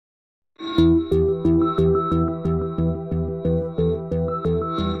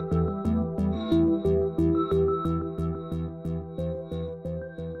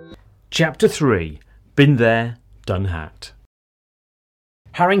Chapter 3. Been there, done that.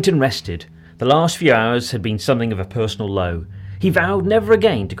 Harrington rested. The last few hours had been something of a personal low. He vowed never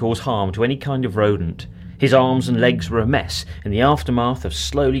again to cause harm to any kind of rodent. His arms and legs were a mess in the aftermath of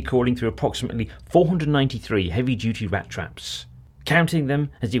slowly crawling through approximately 493 heavy-duty rat traps. Counting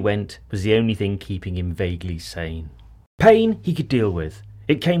them as he went was the only thing keeping him vaguely sane. Pain he could deal with.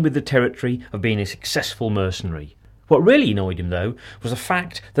 It came with the territory of being a successful mercenary. What really annoyed him, though, was the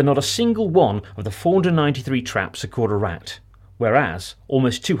fact that not a single one of the 493 traps had caught a rat, whereas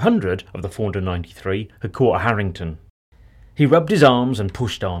almost 200 of the 493 had caught a Harrington. He rubbed his arms and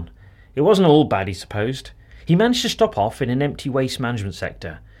pushed on. It wasn't all bad, he supposed. He managed to stop off in an empty waste management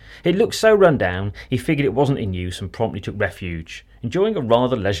sector. It looked so run down, he figured it wasn't in use and promptly took refuge, enjoying a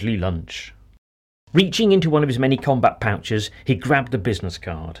rather leisurely lunch. Reaching into one of his many combat pouches, he grabbed the business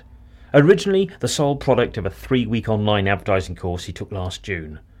card. Originally the sole product of a 3-week online advertising course he took last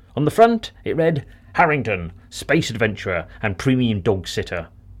June. On the front it read, Harrington, space adventurer and premium dog sitter,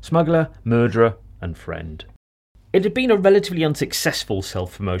 smuggler, murderer and friend. It had been a relatively unsuccessful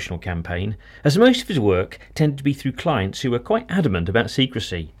self-promotional campaign, as most of his work tended to be through clients who were quite adamant about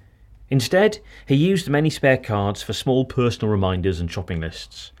secrecy. Instead, he used the many spare cards for small personal reminders and shopping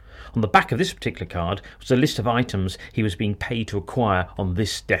lists. On the back of this particular card was a list of items he was being paid to acquire on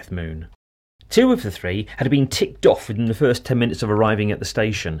this death moon. 2 of the 3 had been ticked off within the first 10 minutes of arriving at the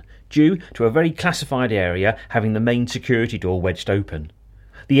station, due to a very classified area having the main security door wedged open.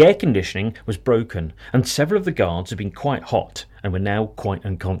 The air conditioning was broken, and several of the guards had been quite hot and were now quite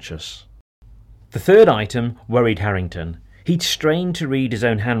unconscious. The 3rd item worried Harrington. He'd strained to read his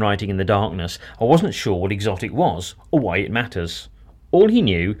own handwriting in the darkness and wasn't sure what exotic was or why it matters. All he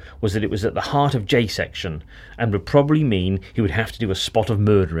knew was that it was at the heart of J section, and would probably mean he would have to do a spot of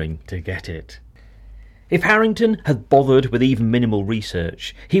murdering to get it. If Harrington had bothered with even minimal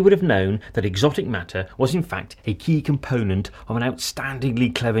research, he would have known that exotic matter was in fact a key component of an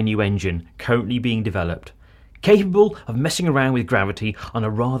outstandingly clever new engine currently being developed, capable of messing around with gravity on a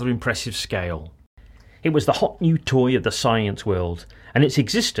rather impressive scale. It was the hot new toy of the science world, and its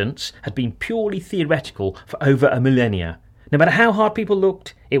existence had been purely theoretical for over a millennia. No matter how hard people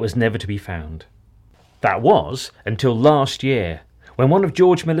looked, it was never to be found. That was until last year, when one of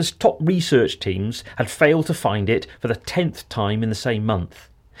George Miller's top research teams had failed to find it for the 10th time in the same month.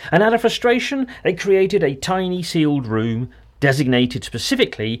 And out of frustration, they created a tiny sealed room designated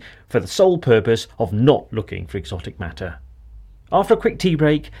specifically for the sole purpose of not looking for exotic matter. After a quick tea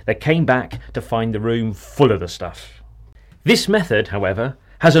break, they came back to find the room full of the stuff. This method, however,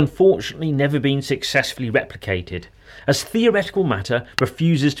 has unfortunately never been successfully replicated, as theoretical matter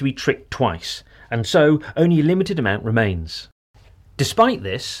refuses to be tricked twice, and so only a limited amount remains. Despite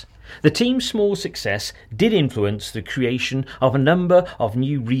this, the team's small success did influence the creation of a number of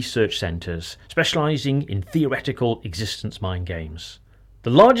new research centres specialising in theoretical existence mind games,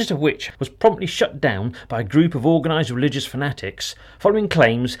 the largest of which was promptly shut down by a group of organised religious fanatics following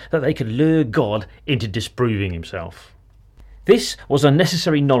claims that they could lure God into disproving himself. This was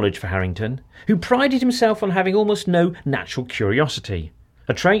unnecessary knowledge for Harrington, who prided himself on having almost no natural curiosity,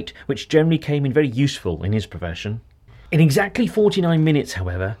 a trait which generally came in very useful in his profession. In exactly 49 minutes,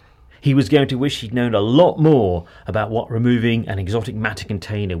 however, he was going to wish he'd known a lot more about what removing an exotic matter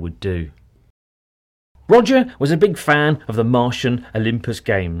container would do. Roger was a big fan of the Martian Olympus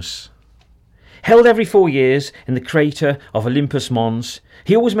Games. Held every 4 years in the crater of Olympus Mons,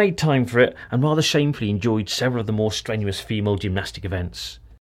 he always made time for it and rather shamefully enjoyed several of the more strenuous female gymnastic events.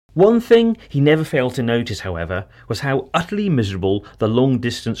 One thing he never failed to notice, however, was how utterly miserable the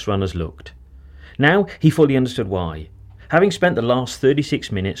long-distance runners looked. Now he fully understood why. Having spent the last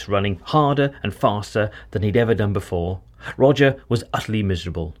 36 minutes running harder and faster than he'd ever done before, Roger was utterly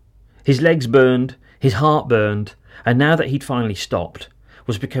miserable. His legs burned, his heart burned, and now that he'd finally stopped,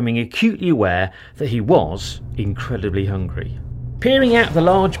 was becoming acutely aware that he was incredibly hungry. Peering out of the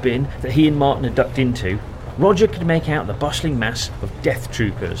large bin that he and Martin had ducked into, Roger could make out the bustling mass of death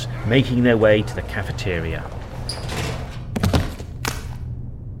troopers making their way to the cafeteria.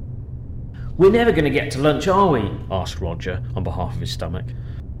 "We're never going to get to lunch, are we?" asked Roger on behalf of his stomach.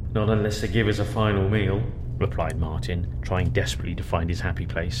 "Not unless they give us a final meal," replied Martin, trying desperately to find his happy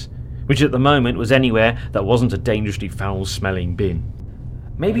place, which at the moment was anywhere that wasn't a dangerously foul-smelling bin.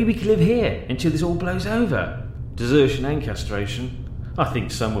 "Maybe we could live here until this all blows over. Desertion and castration. I think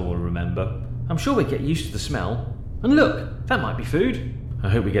someone will remember. I'm sure we'd get used to the smell. And look, that might be food. I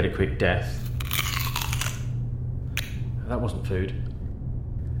hope we get a quick death." That wasn't food.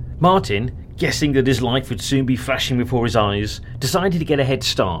 Martin, guessing that his life would soon be flashing before his eyes, decided to get a head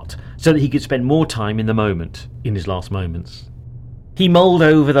start so that he could spend more time in the moment, in his last moments. He mulled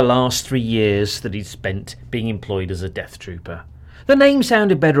over the last 3 years that he'd spent being employed as a death trooper. The name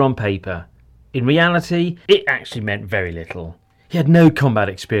sounded better on paper. In reality, it actually meant very little. He had no combat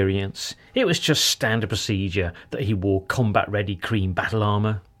experience. It was just standard procedure that he wore combat-ready cream battle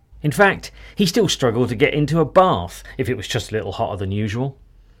armour. In fact, he still struggled to get into a bath if it was just a little hotter than usual.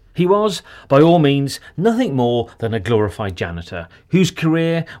 He was, by all means, nothing more than a glorified janitor, whose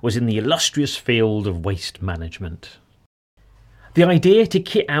career was in the illustrious field of waste management. The idea to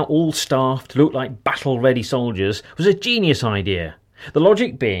kit out all staff to look like battle-ready soldiers was a genius idea. The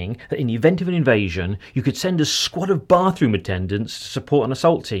logic being that in the event of an invasion, you could send a squad of bathroom attendants to support an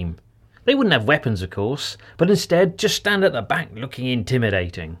assault team. They wouldn't have weapons, of course, but instead just stand at the back looking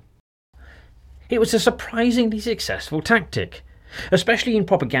intimidating. It was a surprisingly successful tactic, especially in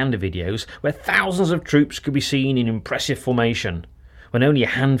propaganda videos where thousands of troops could be seen in impressive formation, when only a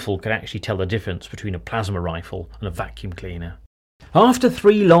handful could actually tell the difference between a plasma rifle and a vacuum cleaner. After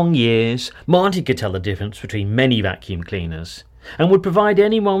 3 long years, Martin could tell the difference between many vacuum cleaners, and would provide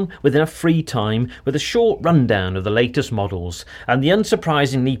anyone with enough free time with a short rundown of the latest models and the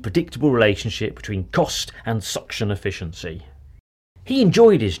unsurprisingly predictable relationship between cost and suction efficiency. He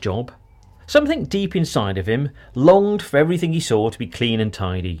enjoyed his job. Something deep inside of him longed for everything he saw to be clean and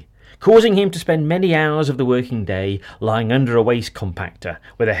tidy, causing him to spend many hours of the working day lying under a waste compactor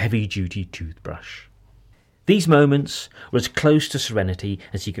with a heavy-duty toothbrush. These moments were as close to serenity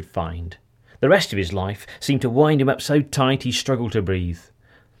as he could find. The rest of his life seemed to wind him up so tight he struggled to breathe.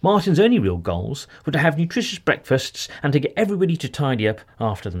 Martin's only real goals were to have nutritious breakfasts and to get everybody to tidy up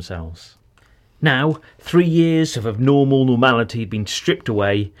after themselves. Now, 3 years of abnormal normality had been stripped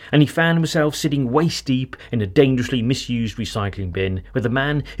away, and he found himself sitting waist-deep in a dangerously misused recycling bin with a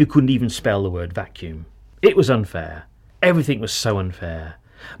man who couldn't even spell the word vacuum. It was unfair. Everything was so unfair.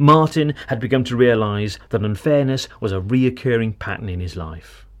 Martin had begun to realise that unfairness was a reoccurring pattern in his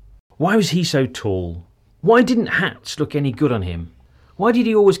life. Why was he so tall? Why didn't hats look any good on him? Why did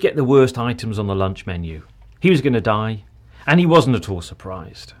he always get the worst items on the lunch menu? He was going to die, and he wasn't at all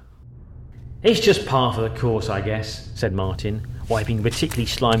surprised. "It's just par for the course, I guess," said Martin, wiping a particularly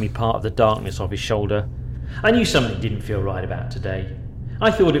slimy part of the darkness off his shoulder. "I knew something didn't feel right about today. I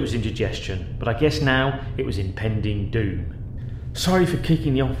thought it was indigestion, but I guess now it was impending doom." "Sorry for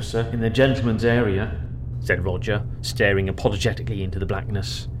kicking the officer in the gentleman's area," said Roger, staring apologetically into the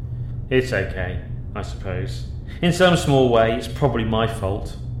blackness. "It's okay, I suppose. In some small way, it's probably my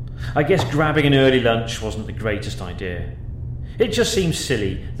fault. I guess grabbing an early lunch wasn't the greatest idea. It just seems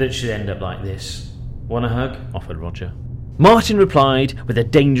silly that it should end up like this." "Want a hug?" offered Roger. Martin replied with a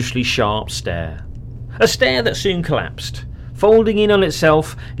dangerously sharp stare. A stare that soon collapsed, folding in on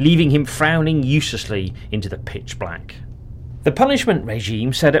itself, leaving him frowning uselessly into the pitch black. The punishment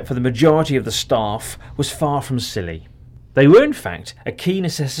regime set up for the majority of the staff was far from silly. They were in fact a key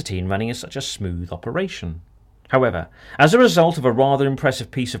necessity in running such a smooth operation. However, as a result of a rather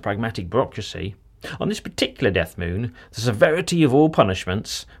impressive piece of pragmatic bureaucracy, on this particular Death Moon, the severity of all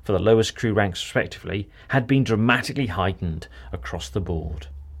punishments, for the lowest crew ranks respectively, had been dramatically heightened across the board.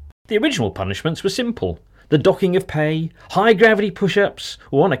 The original punishments were simple: the docking of pay, high gravity push-ups,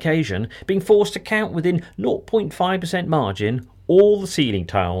 or on occasion being forced to count within 0.5% margin all the ceiling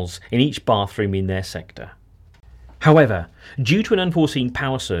tiles in each bathroom in their sector. However, due to an unforeseen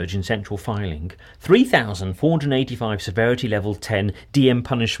power surge in central filing, 3,485 Severity Level 10 DM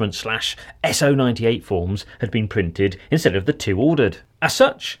Punishment / SO98 forms had been printed instead of the 2 ordered. As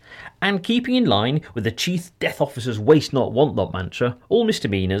such, and keeping in line with the Chief Death Officer's waste not want not mantra, all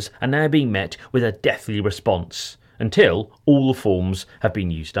misdemeanours are now being met with a deathly response, until all the forms have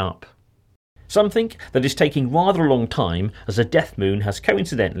been used up. Something that is taking rather a long time, as the Death Moon has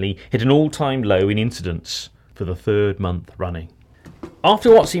coincidentally hit an all-time low in incidents for the 3rd month running.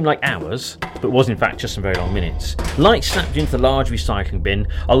 After what seemed like hours, but was in fact just some very long minutes, light snapped into the large recycling bin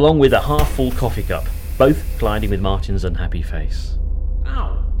along with a half-full coffee cup, both colliding with Martin's unhappy face.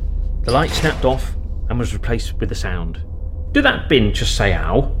 "Ow!" The light snapped off and was replaced with a sound. "Did that bin just say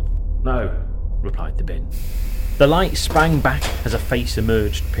ow?" "No," replied the bin. The light sprang back as a face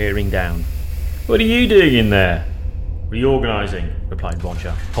emerged, peering down. "What are you doing in there?" "Reorganising," replied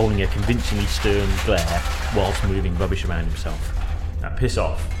Roger, holding a convincingly stern glare whilst moving rubbish around himself. "Now piss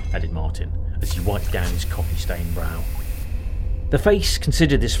off," added Martin, as he wiped down his coffee-stained brow. The face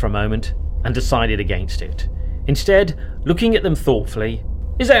considered this for a moment and decided against it. Instead, looking at them thoughtfully,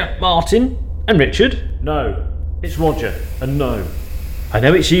 "Is that Martin and Richard?" "No, it's Roger and no." "I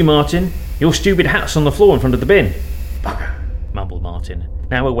know it's you, Martin. Your stupid hat's on the floor in front of the bin." "Bugger," mumbled Martin,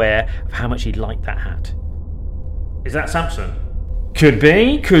 now aware of how much he'd liked that hat. "Is that Samson?" Could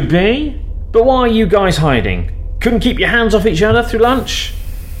be. But why are you guys hiding?" Couldn't keep your hands off each other through lunch?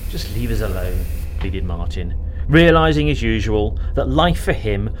 Just leave us alone, pleaded Martin, realising as usual that life for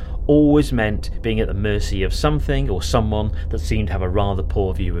him always meant being at the mercy of something or someone that seemed to have a rather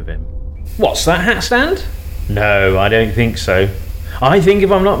poor view of him. What's that hat stand? No, I don't think so. I think,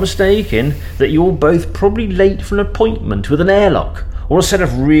 if I'm not mistaken, that you're both probably late for an appointment with an airlock or a set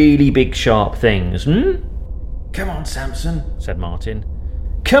of really big sharp things, Come on, Samson, said Martin.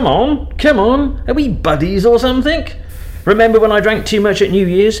 Come on, are we buddies or something? Remember when I drank too much at New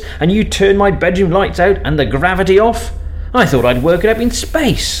Year's and you turned my bedroom lights out and the gravity off? I thought I'd work it up in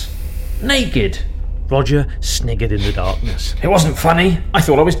space. Naked. Roger sniggered in the darkness. It wasn't funny. I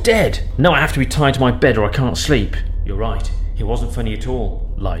thought I was dead. Now I have to be tied to my bed or I can't sleep. You're right. It wasn't funny at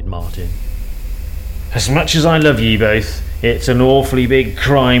all, lied Martin. As much as I love you both, it's an awfully big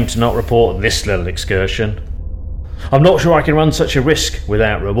crime to not report this little excursion. I'm not sure I can run such a risk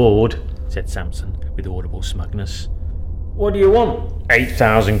without reward, said Samson with audible smugness. What do you want?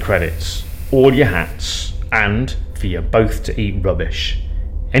 8,000 credits, all your hats, and for you both to eat rubbish.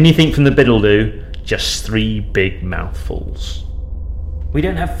 Anything from the bid'll do, just 3 big mouthfuls. We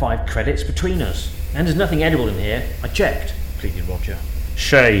don't have 5 credits between us, and there's nothing edible in here. I checked, pleaded Roger.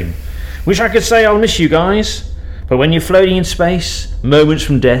 Shame. Wish I could say I'll miss you guys, but when you're floating in space, moments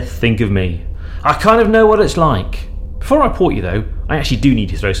from death, think of me. I kind of know what it's like. Before I port you though, I actually do need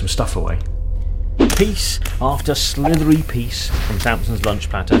to throw some stuff away. Piece after slithery piece from Samson's lunch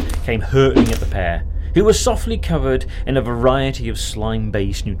platter came hurtling at the pair, who were softly covered in a variety of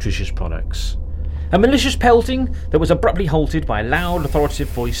slime-based nutritious products. A malicious pelting that was abruptly halted by a loud, authoritative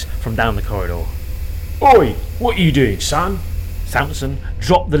voice from down the corridor. Oi, what are you doing, son? Samson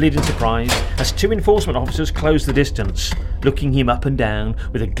dropped the lid in surprise as 2 enforcement officers closed the distance, looking him up and down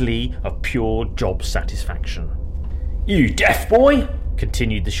with a glee of pure job satisfaction. You deaf boy,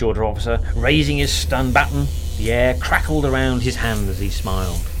 continued the shorter officer, raising his stun baton. The air crackled around his hand as he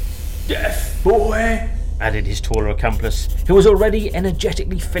smiled. Deaf boy, added his taller accomplice, who was already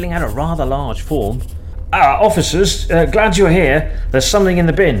energetically filling out a rather large form. Officers, glad you're here. There's something in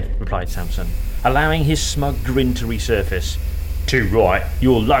the bin, replied Samson, allowing his smug grin to resurface. Too right,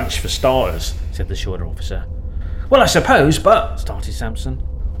 your lunch for starters, said the shorter officer. Well, I suppose, but, started Samson.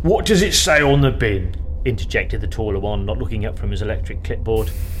 What does it say on the bin? Interjected the taller one, not looking up from his electric clipboard.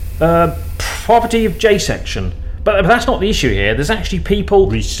 Property of J section. But that's not the issue here. There's actually people...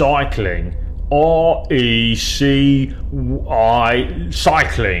 Recycling. R-E-C-I...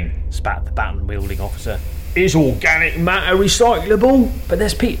 Cycling, spat the baton-wielding officer. Is organic matter recyclable? But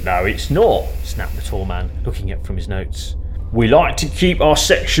there's people... No, it's not, snapped the tall man, looking up from his notes. We like to keep our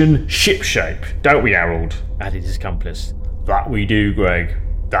section shipshape, don't we, Harold? Added his accomplice. That we do, Greg.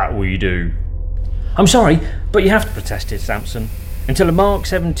 That we do. I'm sorry, but you have to, protested Samson, until a Mark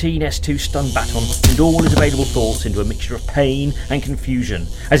 17 S2 stun baton turned all his available thoughts into a mixture of pain and confusion,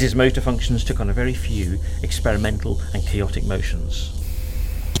 as his motor functions took on a very few experimental and chaotic motions.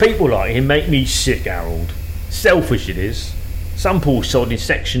 People like him make me sick, Harold. Selfish it is. Some poor sod in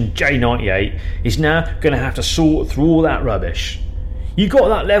section J98 is now going to have to sort through all that rubbish. You got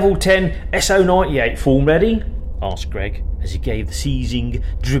that level 10 SO98 form ready? Asked Greg, as he gave the seizing,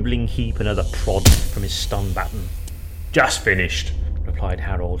 dribbling heap another prod from his stun baton. Just finished, replied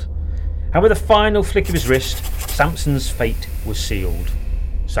Harold. And with a final flick of his wrist, Samson's fate was sealed.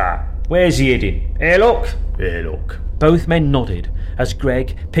 So, where's he heading? Airlock? Airlock. Both men nodded as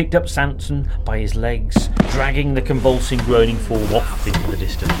Greg picked up Samson by his legs, dragging the convulsing, groaning form off into the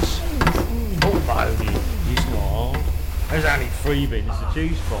distance. Oh, Bodie, it's not hard. There's only 3 bins to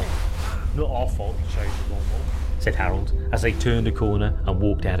choose from. Not our fault you chose the wrong one, said Harold, as they turned a corner and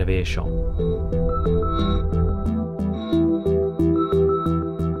walked out of earshot.